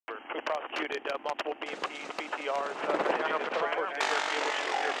We prosecuted multiple BMPs, BTRs,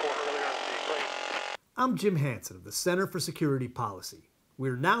 I'm Jim Hansen of the Center for Security Policy.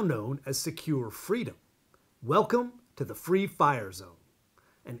 We're now known as Secure Freedom. Welcome to the Free Fire Zone.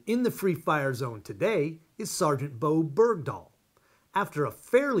 And in the Free Fire Zone today is Sgt Bowe Bergdahl. After a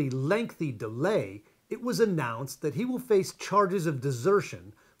fairly lengthy delay, it was announced that he will face charges of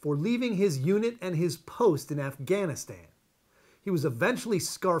desertion for leaving his unit and his post in Afghanistan. He was eventually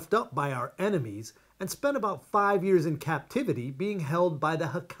scarfed up by our enemies and spent about 5 years in captivity being held by the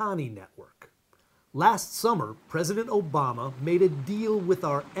Haqqani network. Last summer, President Obama made a deal with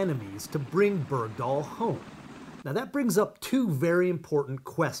our enemies to bring Bergdahl home. Now that brings up two very important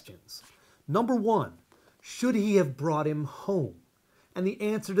questions. Number one, should he have brought him home? And the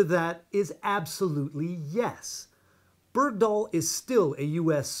answer to that is absolutely yes. Bergdahl is still a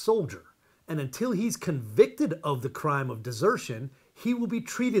U.S. soldier, and until he's convicted of the crime of desertion, he will be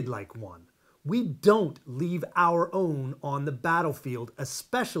treated like one. We don't leave our own on the battlefield,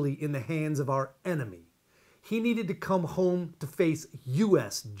 especially in the hands of our enemy. He needed to come home to face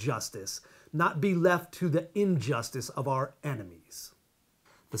U.S. justice, not be left to the injustice of our enemies.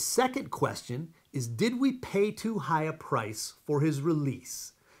 The second question is, did we pay too high a price for his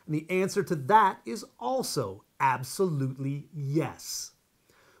release? And the answer to that is also absolutely yes.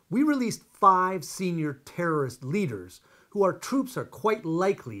 We released 5 senior terrorist leaders who our troops are quite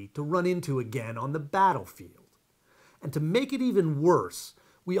likely to run into again on the battlefield. And to make it even worse,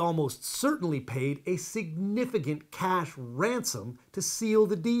 we almost certainly paid a significant cash ransom to seal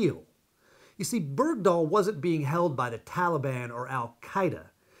the deal. You see, Bergdahl wasn't being held by the Taliban or Al-Qaeda.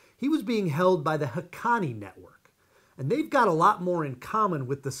 He was being held by the Haqqani network. And they've got a lot more in common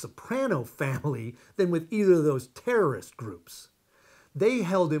with the Soprano family than with either of those terrorist groups. They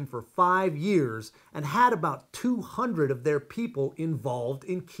held him for 5 years and had about 200 of their people involved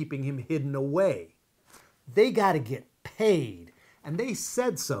in keeping him hidden away. They got to get paid, and they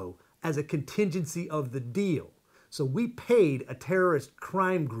said so as a contingency of the deal. So we paid a terrorist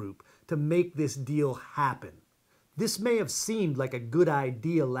crime group to make this deal happen. This may have seemed like a good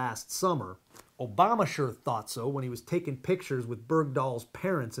idea last summer. Obama sure thought so when he was taking pictures with Bergdahl's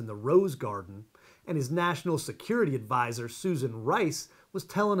parents in the Rose Garden, and his national security advisor, Susan Rice, was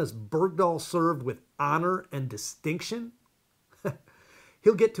telling us Bergdahl served with honor and distinction.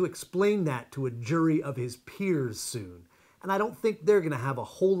 He'll get to explain that to a jury of his peers soon, and I don't think they're going to have a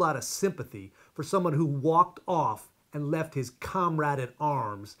whole lot of sympathy for someone who walked off and left his comrade at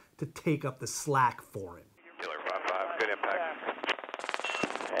arms to take up the slack for him. Killer 5-5, good impact.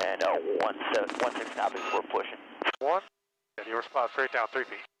 And 1-6 copy, we're pushing. 1, and your spot straight down 3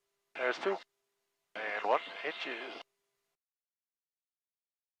 feet. There's 2. And 1 inches.